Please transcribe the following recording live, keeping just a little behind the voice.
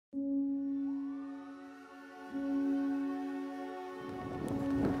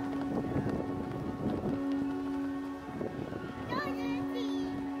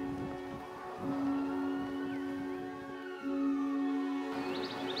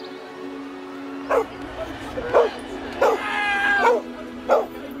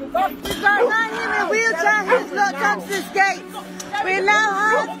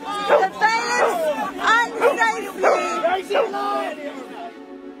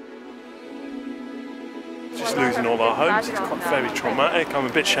just losing all our homes. It's quite very traumatic. I'm a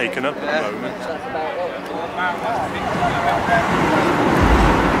bit shaken up at the moment.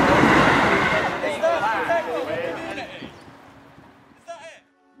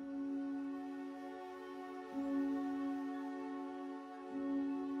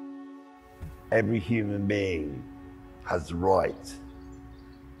 Every human being has the right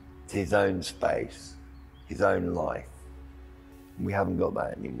to his own space, his own life. We haven't got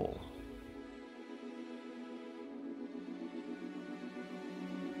that anymore.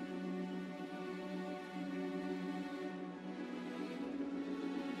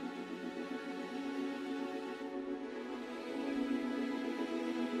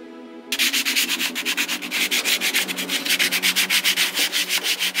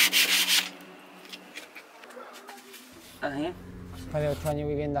 Después de 8 años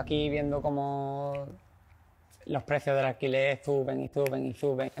viviendo aquí, viendo cómo los precios del alquiler suben y suben y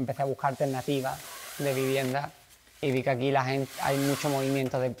suben, empecé a buscar alternativas de vivienda y vi que aquí hay mucho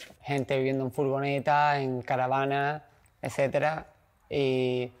movimiento de gente viviendo en furgonetas, en caravanas, etc.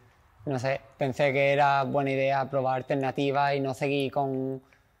 Y no sé, pensé que era buena idea probar alternativas y no seguir con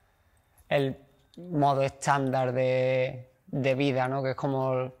el modo estándar de vida, ¿no? Que es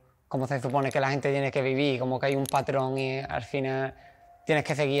como se supone que la gente tiene que vivir, como que hay un patrón y al final tienes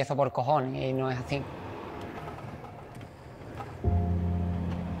que seguir eso por cojones y no es así.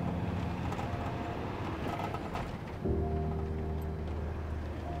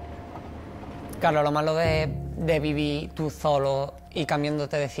 Claro, lo malo de vivir tú solo y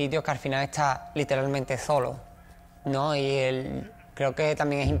cambiándote de sitio es que al final estás literalmente solo, ¿no? Creo que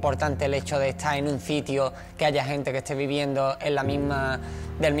también es importante el hecho de estar en un sitio, que haya gente que esté viviendo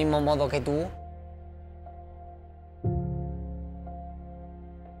del mismo modo que tú.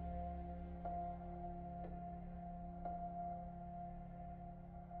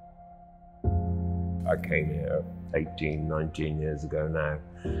 I came here 18, 19 years ago now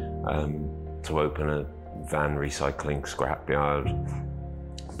to open a van recycling scrapyard,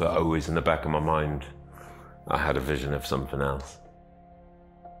 but always in the back of my mind I had a vision of something else.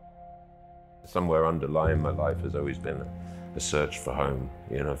 Somewhere underlying my life has always been a search for home,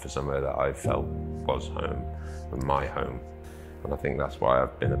 you know, for somewhere that I felt was home, and my home. And I think that's why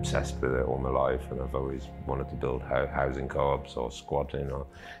I've been obsessed with it all my life, and I've always wanted to build housing co-ops or squatting.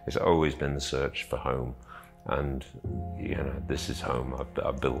 It's always been the search for home. And, you know, this is home.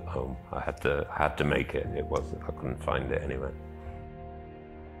 I built home. I had to make it. I couldn't find it anywhere.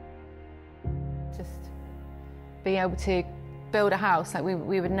 Just being able to build a house, like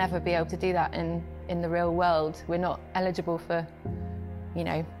we would never be able to do that in the real world. We're not eligible for, you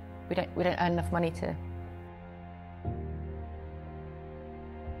know, we don't earn enough money to.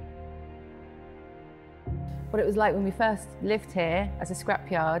 What it was like when we first lived here as a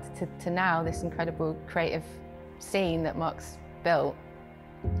scrapyard to now this incredible creative scene that Mark's built.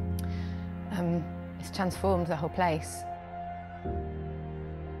 It's transformed the whole place.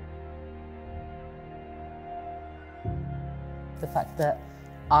 The fact that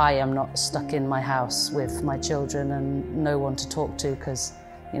I am not stuck in my house with my children and no one to talk to, because,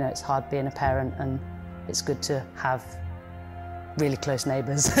 you know, it's hard being a parent, and it's good to have really close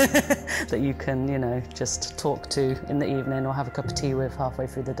neighbours that you can, you know, just talk to in the evening or have a cup of tea with halfway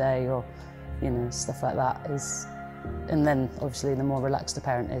through the day, or, you know, stuff like that is. And then obviously the more relaxed a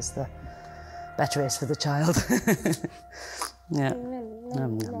parent is, the better it is for the child. Yeah.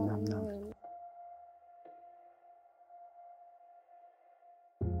 Nom, nom, nom, nom.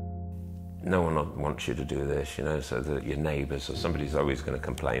 No one wants you to do this, you know, so that your neighbours or somebody's always going to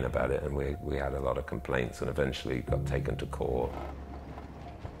complain about it, and we had a lot of complaints and eventually got taken to court.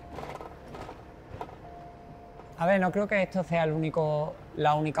 A ver, no creo que esto sea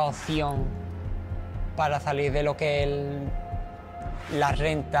la única opción para salir de lo que es la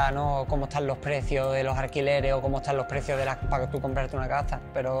renta, ¿no? Cómo están los precios de los alquileres o cómo están los precios para tú comprarte una casa,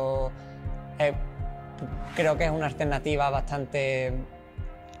 pero creo que es una alternativa bastante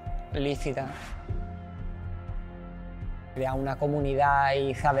lícita. Crear una comunidad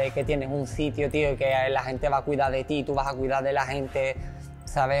y saber que tienes un sitio, tío, y que la gente va a cuidar de ti, tú vas a cuidar de la gente,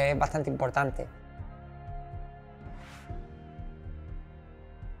 ¿sabes? Es bastante importante.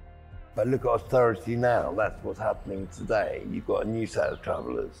 But look at austerity now, that's what's happening today. You've got a new set of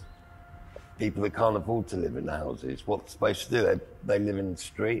travellers, people that can't afford to live in houses. What they're supposed to do, they live in the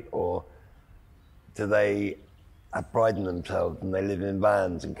street, or do they have pride in themselves and they live in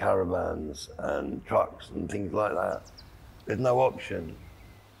vans and caravans and trucks and things like that? There's no option.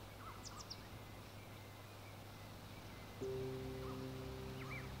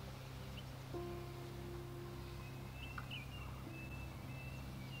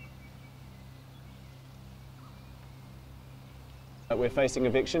 We're facing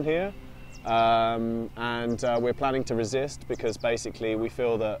eviction here, and we're planning to resist because basically we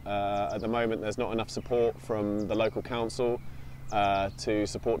feel that at the moment there's not enough support from the local council to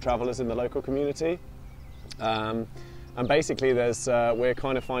support travellers in the local community. And basically we're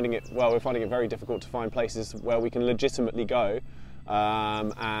kind of finding it very difficult to find places where we can legitimately go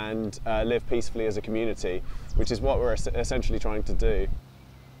and live peacefully as a community, which is what we're essentially trying to do.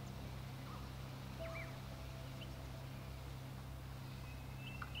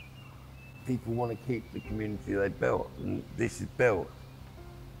 People want to keep the community they built, and this is built.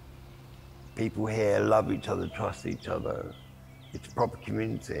 People here love each other, trust each other. It's a proper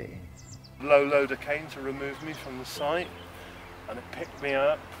community. Low loader came to remove me from the site, and it picked me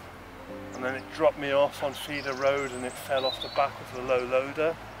up, and then it dropped me off on Feeder Road, and it fell off the back of the low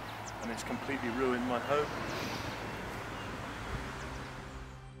loader, and it's completely ruined my home.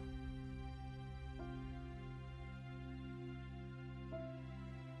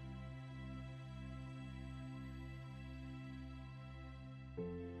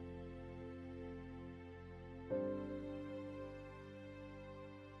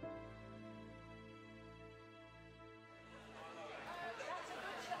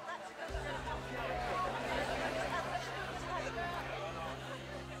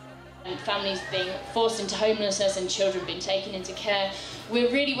 Families being forced into homelessness and children being taken into care.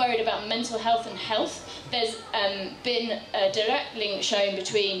 We're really worried about mental health and health. There's been a direct link shown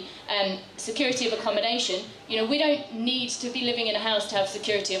between security of accommodation. You know, we don't need to be living in a house to have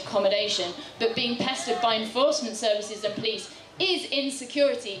security of accommodation, but being pestered by enforcement services and police is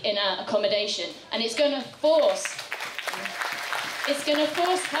insecurity in our accommodation, and it's going to force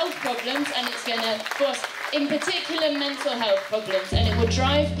health problems, and it's going to force, in particular, mental health problems, and it will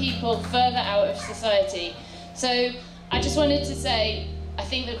drive people further out of society. So I just wanted to say, I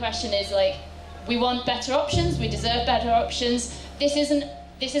think the question is, like, we want better options, we deserve better options. This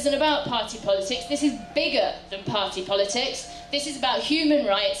isn't about party politics, this is bigger than party politics. This is about human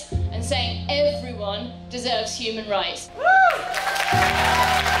rights and saying everyone deserves human rights.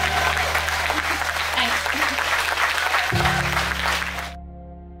 Woo!